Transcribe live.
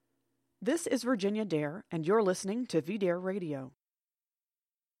This is Virginia Dare, and you're listening to VDARE Radio.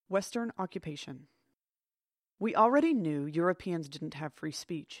 Western occupation. We already knew Europeans didn't have free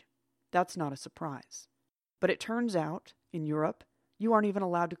speech. That's not a surprise. But it turns out, in Europe, you aren't even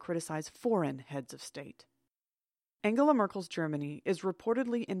allowed to criticize foreign heads of state. Angela Merkel's Germany is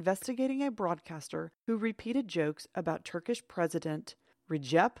reportedly investigating a broadcaster who repeated jokes about Turkish President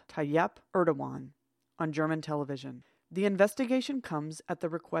Recep Tayyip Erdogan on German television. The investigation comes at the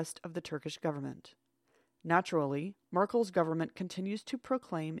request of the Turkish government. Naturally, Merkel's government continues to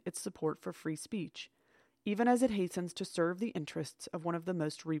proclaim its support for free speech, even as it hastens to serve the interests of one of the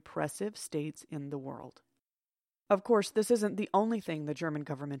most repressive states in the world. Of course, this isn't the only thing the German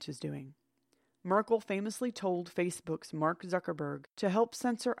government is doing. Merkel famously told Facebook's Mark Zuckerberg to help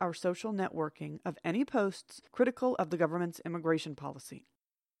censor our social networking of any posts critical of the government's immigration policy.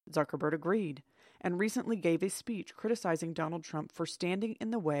 Zuckerberg agreed, and recently gave a speech criticizing Donald Trump for standing in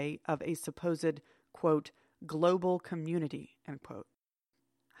the way of a supposed, quote, global community, end quote.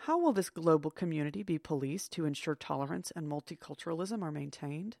 How will this global community be policed to ensure tolerance and multiculturalism are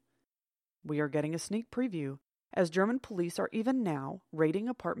maintained? We are getting a sneak preview, as German police are even now raiding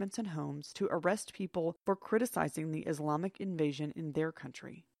apartments and homes to arrest people for criticizing the Islamic invasion in their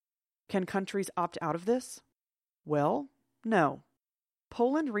country. Can countries opt out of this? Well, no.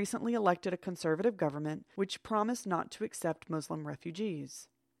 Poland recently elected a conservative government which promised not to accept Muslim refugees.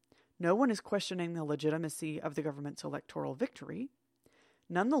 No one is questioning the legitimacy of the government's electoral victory.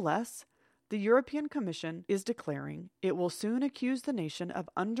 Nonetheless, the European Commission is declaring it will soon accuse the nation of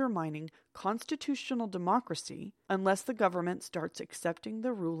undermining constitutional democracy unless the government starts accepting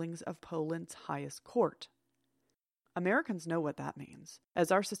the rulings of Poland's highest court. Americans know what that means, as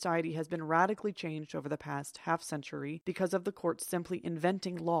our society has been radically changed over the past half-century because of the courts simply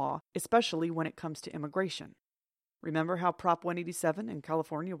inventing law, especially when it comes to immigration. Remember how Prop 187 in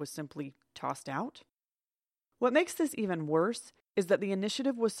California was simply tossed out? What makes this even worse is that the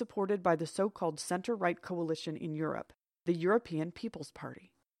initiative was supported by the so-called center-right coalition in Europe, the European People's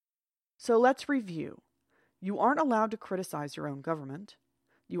Party. So let's review. You aren't allowed to criticize your own government.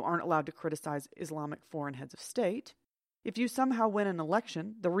 You aren't allowed to criticize Islamic foreign heads of state. If you somehow win an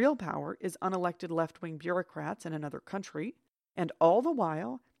election, the real power is unelected left-wing bureaucrats in another country, and all the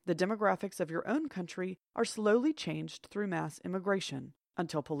while, the demographics of your own country are slowly changed through mass immigration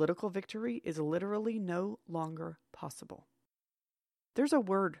until political victory is literally no longer possible. There's a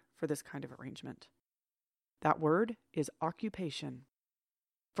word for this kind of arrangement. That word is occupation.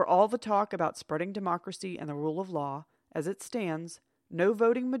 For all the talk about spreading democracy and the rule of law, as it stands, no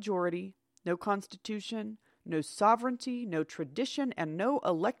voting majority, no constitution, no sovereignty, no tradition, and no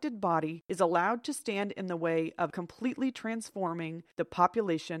elected body is allowed to stand in the way of completely transforming the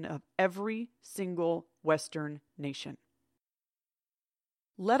population of every single Western nation.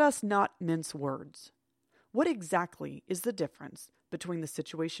 Let us not mince words. What exactly is the difference between the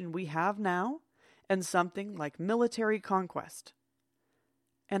situation we have now and something like military conquest?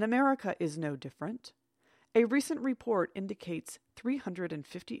 And America is no different. A recent report indicates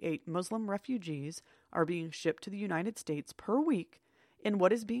 358 Muslim refugees are being shipped to the United States per week in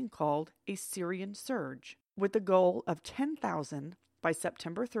what is being called a Syrian surge, with the goal of 10,000 by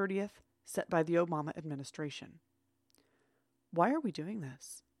September 30th set by the Obama administration. Why are we doing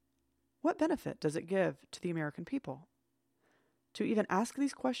this? What benefit does it give to the American people? To even ask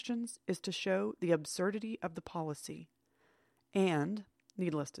these questions is to show the absurdity of the policy. And,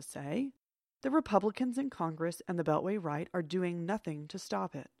 needless to say, the Republicans in Congress and the Beltway right are doing nothing to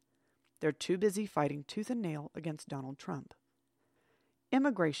stop it. They're too busy fighting tooth and nail against Donald Trump.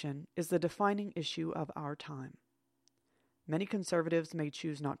 Immigration is the defining issue of our time. Many conservatives may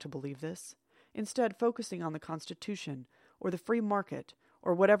choose not to believe this, instead focusing on the Constitution or the free market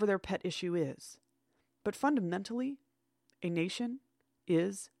or whatever their pet issue is. But fundamentally, a nation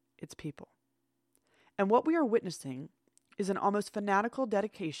is its people. And what we are witnessing is an almost fanatical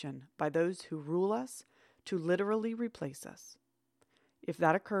dedication by those who rule us to literally replace us. If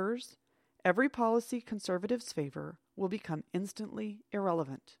that occurs, every policy conservatives favor will become instantly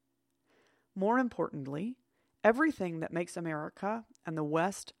irrelevant. More importantly, everything that makes America and the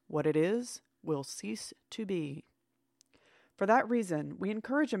West what it is will cease to be. For that reason, we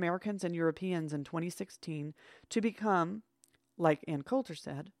encourage Americans and Europeans in 2016 to become, like Ann Coulter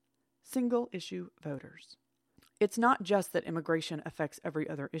said, single-issue voters. It's not just that immigration affects every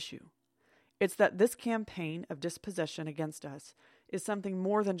other issue. It's that this campaign of dispossession against us is something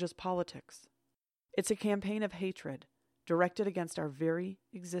more than just politics. It's a campaign of hatred directed against our very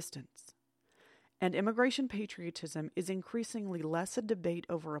existence. And immigration patriotism is increasingly less a debate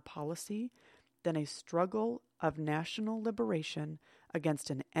over a policy than a struggle of national liberation against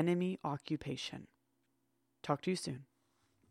an enemy occupation. Talk to you soon.